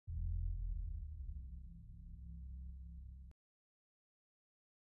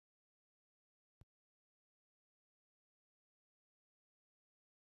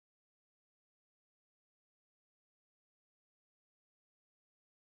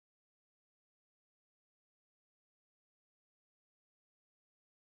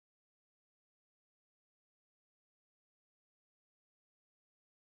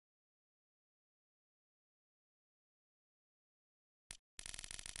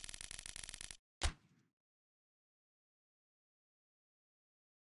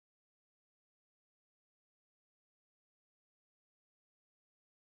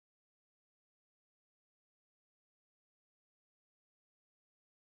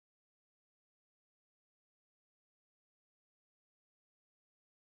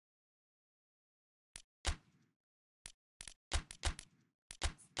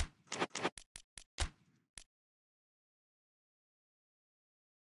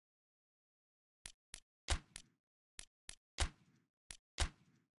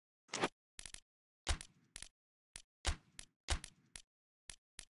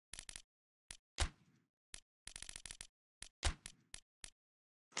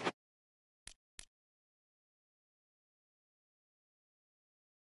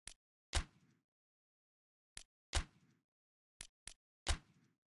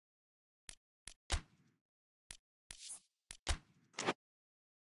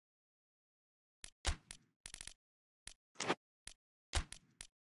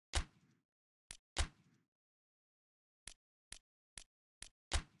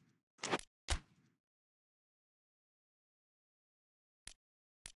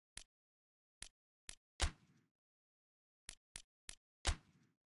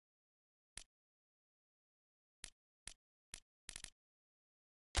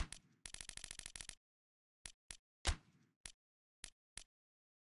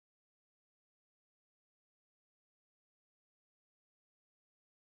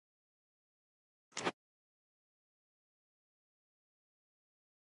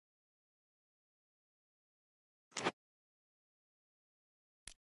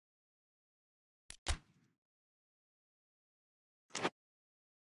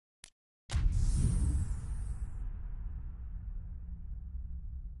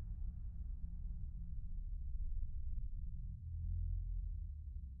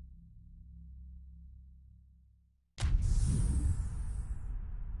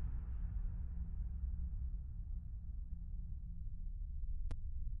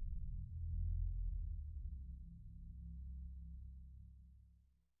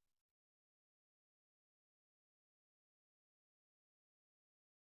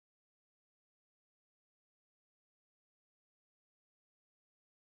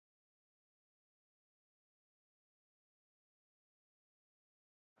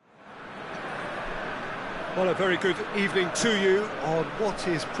Well, a very good evening to you on what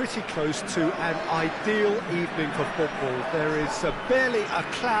is pretty close to an ideal evening for football. There is barely a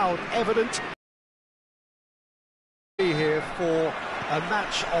cloud evident here for a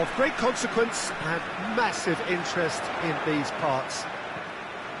match of great consequence and massive interest in these parts.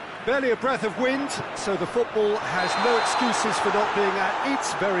 Barely a breath of wind, so the football has no excuses for not being at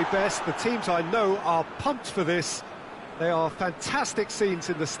its very best. The teams I know are pumped for this. They are fantastic scenes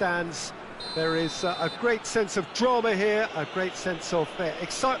in the stands. There is a great sense of drama here, a great sense of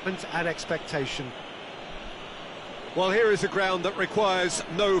excitement and expectation. Well, here is a ground that requires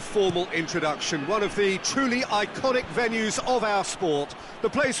no formal introduction. One of the truly iconic venues of our sport,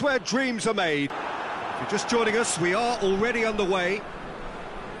 the place where dreams are made. If you're just joining us, we are already underway.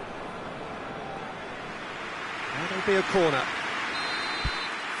 That'll be a corner.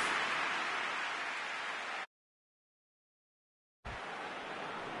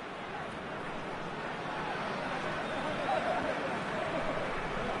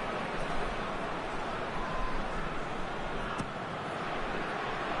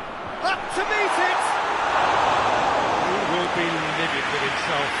 Up to meet it! He will be livid with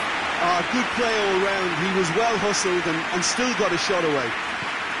himself. Good play all round. He was well hustled and still got a shot away.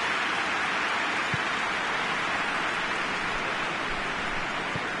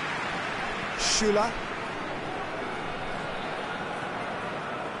 Schüller.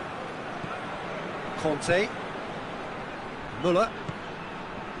 Conte. Müller.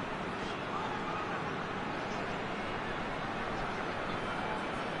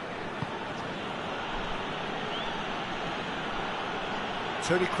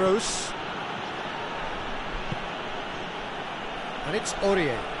 Toni Kroos. And it's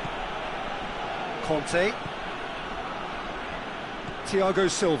Aurier. Conte. Thiago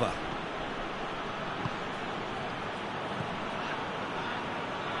Silva.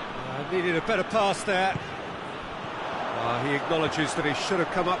 Needed a better pass there. He acknowledges that he should have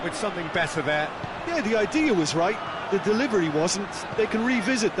come up with something better there. Yeah, the idea was right. The delivery wasn't. They can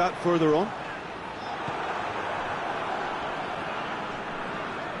revisit that further on.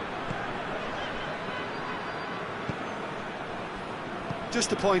 Just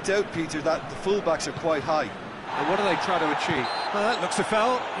to point out, Peter, that the fullbacks are quite high. And what do they try to achieve? Well, that looks a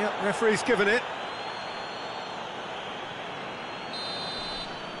foul. Yep, referee's given it.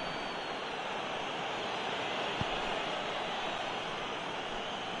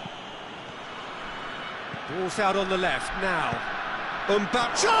 Ball's out on the left now.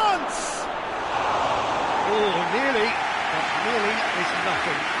 Mbappe. Chance! Oh, nearly. But nearly is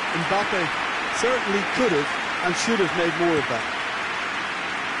nothing. Mbappe certainly could have and should have made more of that.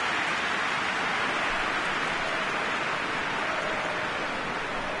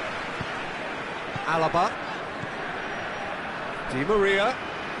 Alaba. Di Maria.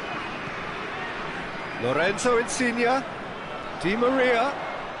 Lorenzo Insigne. Di Maria.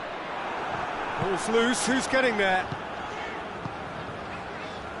 Ball's loose, who's getting there?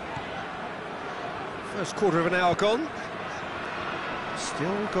 First quarter of an hour gone.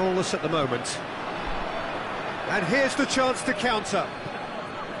 Still goalless at the moment. And here's the chance to counter.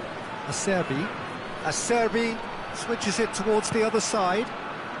 Acerbi switches it towards the other side.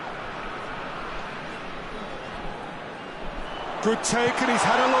 Good take, and he's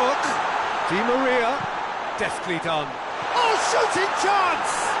had a look. Di Maria, deftly done. Oh, shooting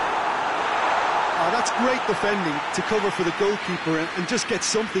chance! Oh, that's great defending to cover for the goalkeeper and just get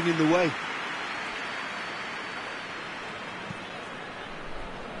something in the way.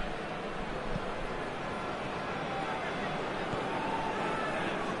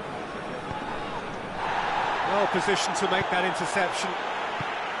 Well positioned to make that interception.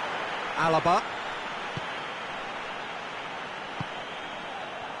 Alaba.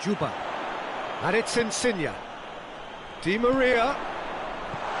 Juba. And it's Insigne. Di Maria.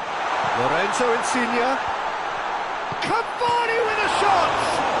 Lorenzo Insigne. Cavani with a shot!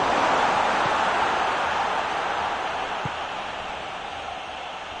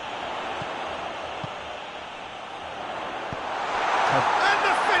 And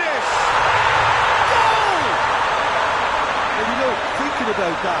the finish! Goal! And you know, thinking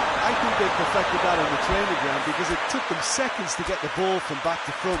about that, I think they perfected that on the training ground because it took them seconds to get the ball from back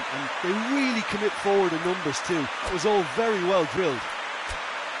to front, and they really commit forward in numbers too. That was all very well drilled.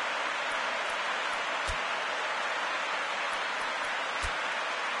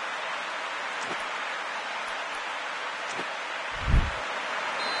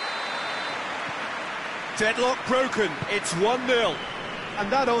 Deadlock broken, it's 1-0.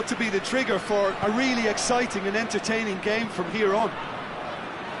 And that ought to be the trigger for a really exciting and entertaining game from here on.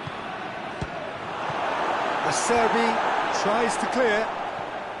 Acerbi tries to clear.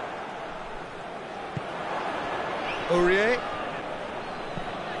 Aurier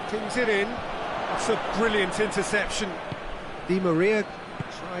pings it in. That's a brilliant interception. Di Maria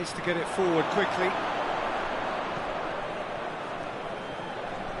tries to get it forward quickly.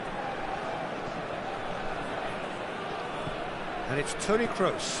 And it's Toni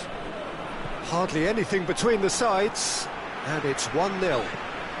Kroos. Hardly anything between the sides, and it's 1-0.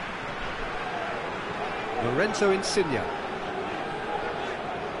 Lorenzo Insigne.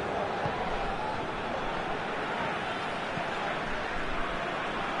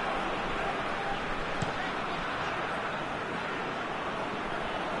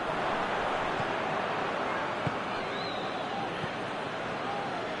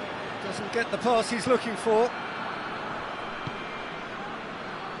 Doesn't get the pass he's looking for.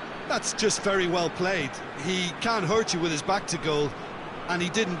 That's just very well played. He can't hurt you with his back to goal, and he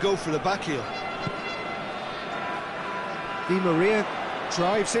didn't go for the back heel. Di Maria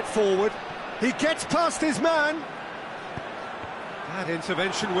drives it forward. He gets past his man. That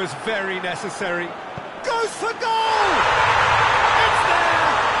intervention was very necessary. Goes for goal! It's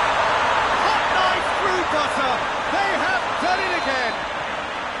there! Hot knife through butter. They have done it again.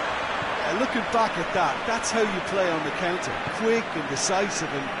 Yeah, looking back at that, that's how you play on the counter. Quick and decisive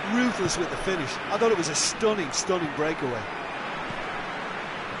and ruthless with the finish. I thought it was a stunning breakaway.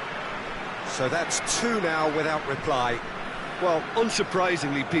 So that's 2 now without reply. Well,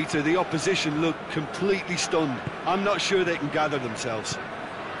 unsurprisingly, Peter, the opposition look completely stunned. I'm not sure they can gather themselves.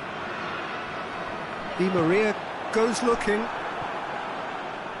 Di Maria goes looking.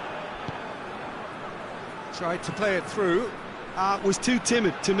 Tried to play it through. Was too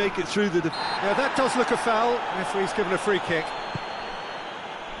timid to make it through the... Yeah, that does look a foul. Referee's given a free kick.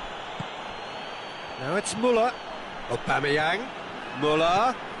 Now it's Muller. Aubameyang.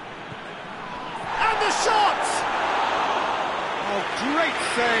 Muller. And the shot! Oh, great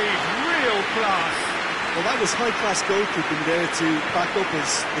save, real class. Well, that was high-class goalkeeping there to back up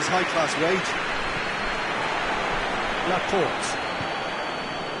his high-class wage. Laporte.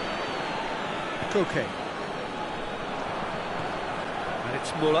 Koke. And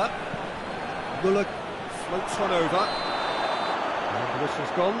it's Muller. Muller floats one over. And the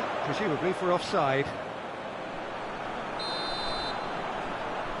whistle's gone, presumably for offside.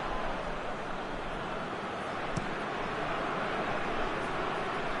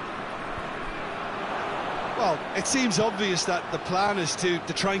 Well, it seems obvious that the plan is to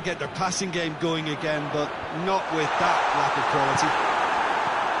try and get their passing game going again, but not with that lack of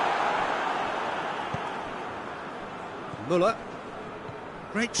quality. Muller.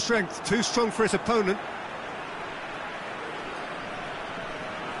 Great strength, too strong for his opponent.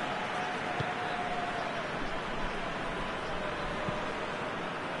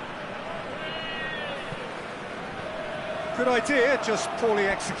 Good idea, just poorly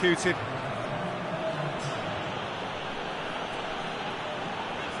executed.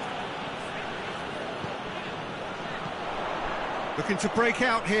 Looking to break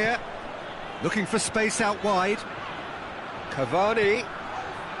out here. Looking for space out wide. Cavani.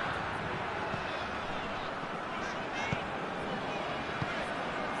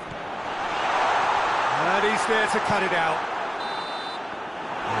 And he's there to cut it out.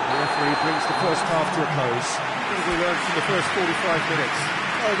 And the referee brings the first half to a close. What have we learned from the first 45 minutes?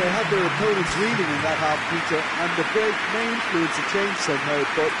 Well, they had their opponents reeling in that half, Peter, and the break may influence a change somehow,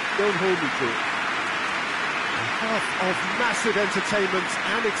 but don't hold me to it. Half of massive entertainment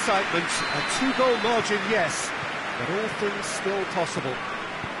and excitement. A 2-goal margin, yes, but all things still possible.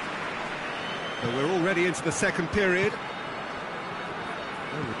 So we're already into the second period.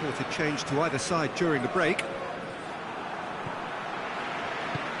 No reported change to either side during the break.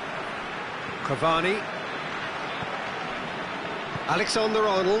 Cavani.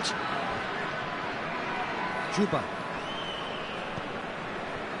 Alexander-Arnold. Juba.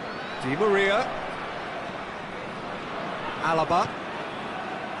 Di Maria. Alaba.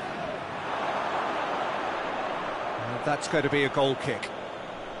 And that's going to be a goal kick.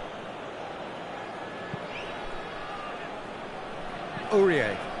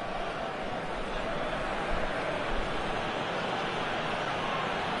 Aurier.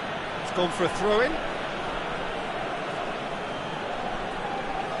 It's gone for a throw-in.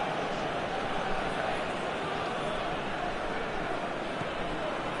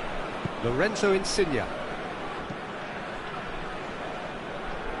 Lorenzo Insigne.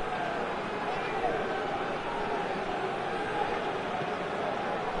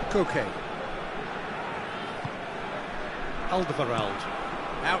 Koke. Alderweireld.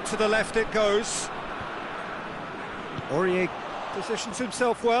 Out to the left it goes. Aurier positions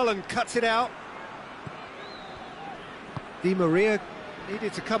himself well and cuts it out. Di Maria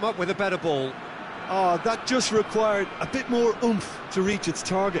needed to come up with a better ball. Oh, that just required a bit more oomph to reach its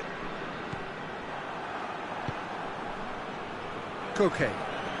target. Koke.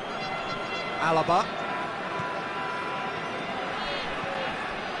 Alaba.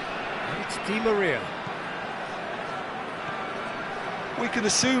 And it's Di Maria. We can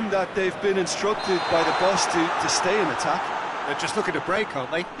assume that they've been instructed by the boss to stay in attack. They're just looking to break,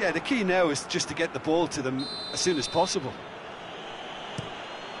 aren't they? Yeah, the key now is just to get the ball to them as soon as possible.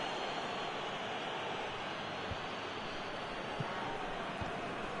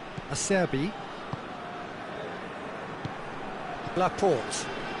 Acerbi. Laporte.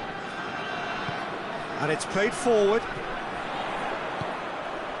 And it's played forward.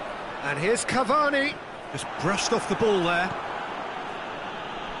 And here's Cavani. Just brushed off the ball there.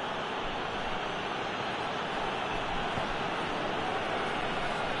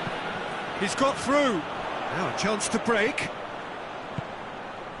 He's got through. Now a chance to break.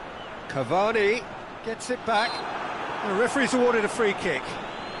 Cavani gets it back. The referee's awarded a free kick.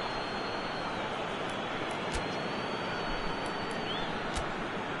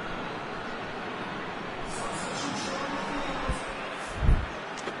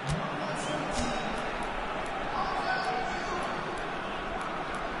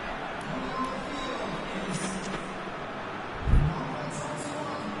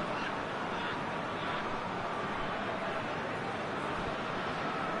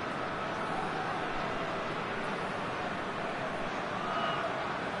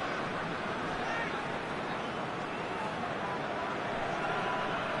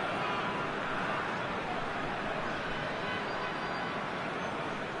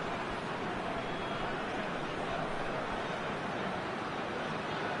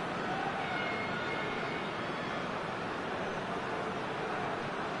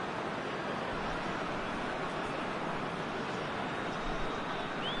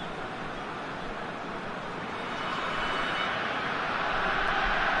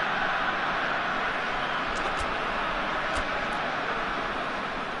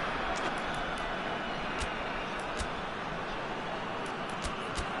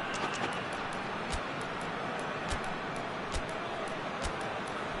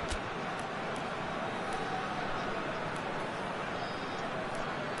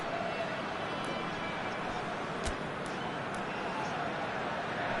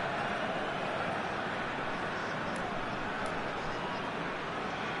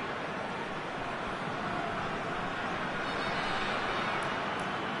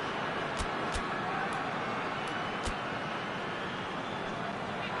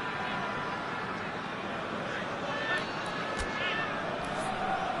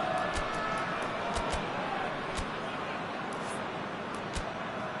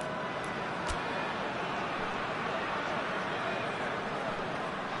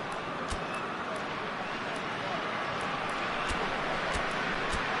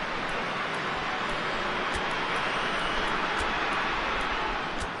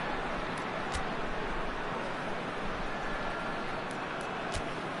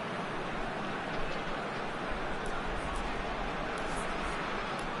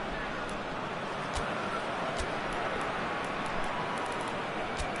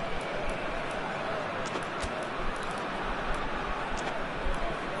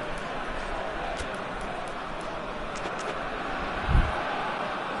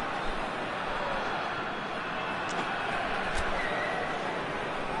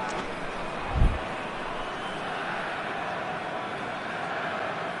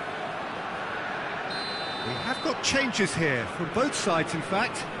 We have got changes here from both sides, in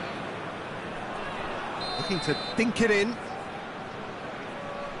fact. Looking to dink it in.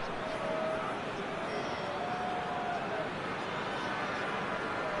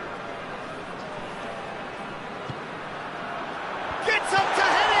 Gets up to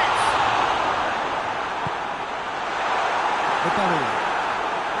hit it!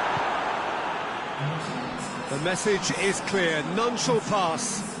 The message is clear, none shall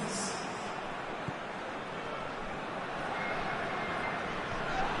pass.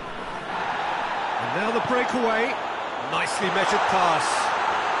 Now the breakaway, nicely measured pass.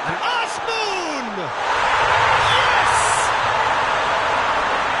 And Asmoon! Yes!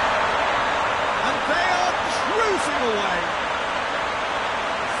 And they are cruising away.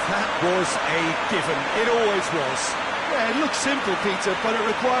 That was a given, it always was. Yeah, it looks simple, Peter, but it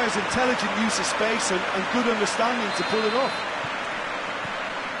requires intelligent use of space and good understanding to pull it off.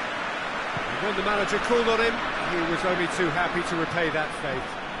 When the manager called on him, he was only too happy to repay that faith.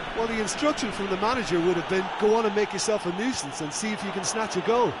 Well, the instruction from the manager would have been, go on and make yourself a nuisance and see if you can snatch a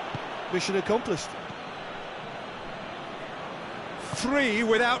goal. Mission accomplished. 3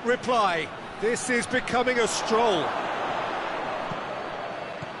 without reply. This is becoming a stroll.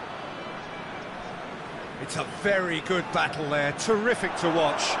 It's a very good battle there, terrific to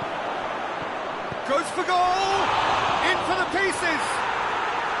watch. Goes for goal! In for the pieces!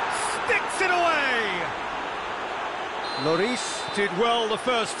 Sticks it away! Lloris did well the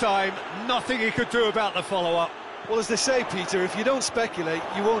first time, nothing he could do about the follow-up. Well, as they say, Peter, if you don't speculate,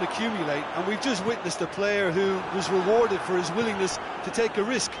 you won't accumulate. And we've just witnessed a player who was rewarded for his willingness to take a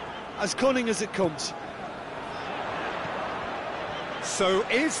risk, as cunning as it comes. So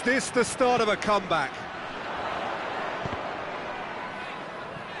is this the start of a comeback?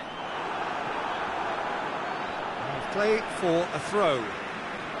 Play for a throw.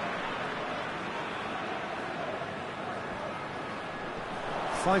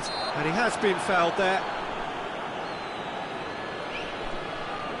 Fight, and he has been fouled there.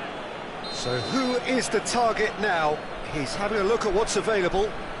 So who is the target now? He's having a look at what's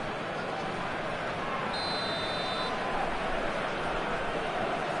available.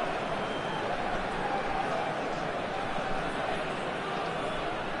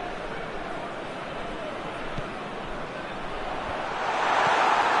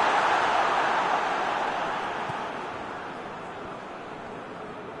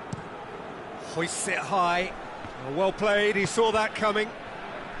 Hoists it high. Well played, he saw that coming.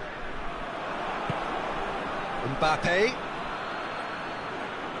 Mbappe.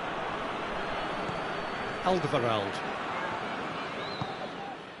 Alderweireld.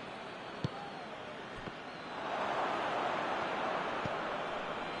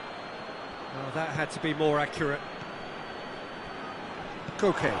 Oh, that had to be more accurate.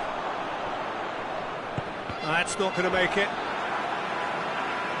 Koke. That's not going to make it.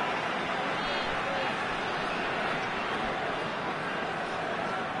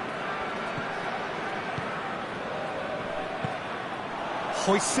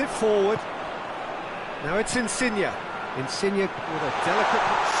 Hoists it forward. Now it's Insigne. Insigne with a delicate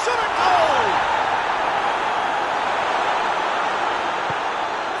shot at goal!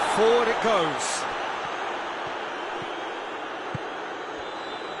 Forward it goes.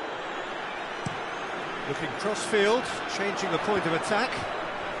 Looking cross-field, changing the point of attack.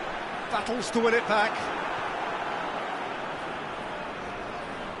 Battles to win it back.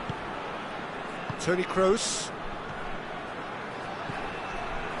 Toni Kroos.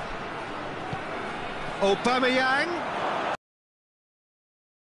 Aubameyang.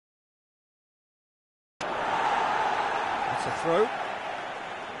 That's a throw.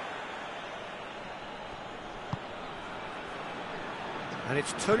 And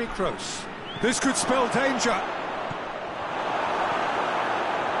it's Toni Kroos. This could spell danger.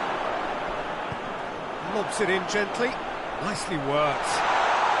 Lobs it in gently. Nicely worked.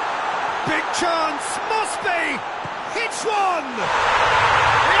 Big chance, must be! Hits one!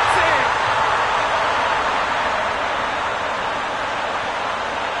 It's in!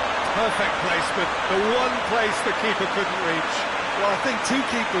 Perfect placement, the one place the keeper couldn't reach. Well, I think two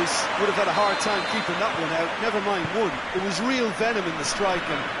keepers would have had a hard time keeping that one out, never mind one. It was real venom in the strike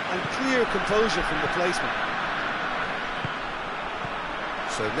and clear composure from the placement.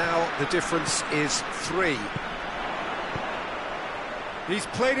 So now the difference is 3. He's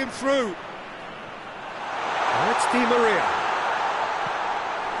played him through. That's Di Maria.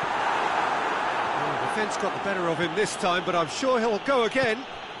 Well, the defence got the better of him this time, but I'm sure he'll go again.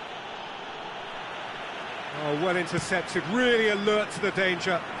 Oh, well intercepted, really alert to the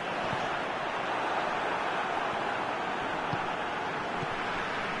danger.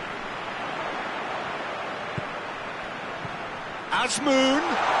 Azmoun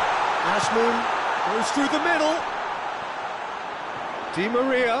goes through the middle. Di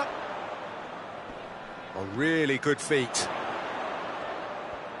Maria. Oh, really good feet.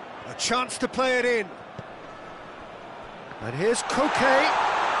 A chance to play it in. And here's Koke.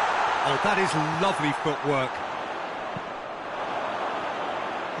 Oh, that is lovely footwork.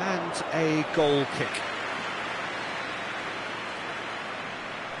 And a goal kick.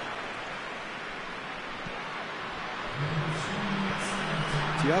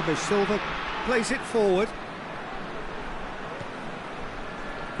 Thiago Silva plays it forward.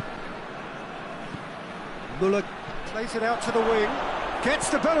 Muller plays it out to the wing. Gets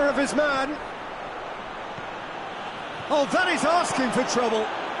the better of his man. Oh, that is asking for trouble.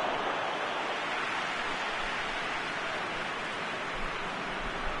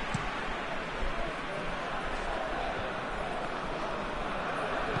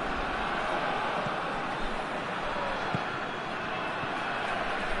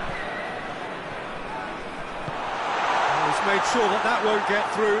 Made sure that that won't get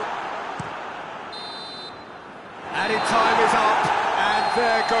through. Added time is up, and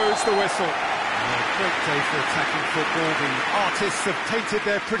there goes the whistle. great day for attacking football. The artists have painted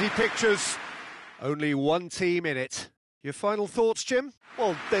their pretty pictures. Only one team in it. Your final thoughts, Jim?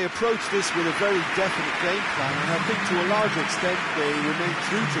 Well, they approached this with a very definite game plan, and I think to a large extent they remain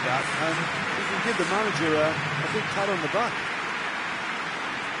true to that, and we can give the manager a big pat on the back.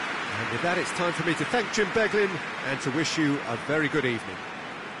 And with that, it's time for me to thank Jim Beglin and to wish you a very good evening.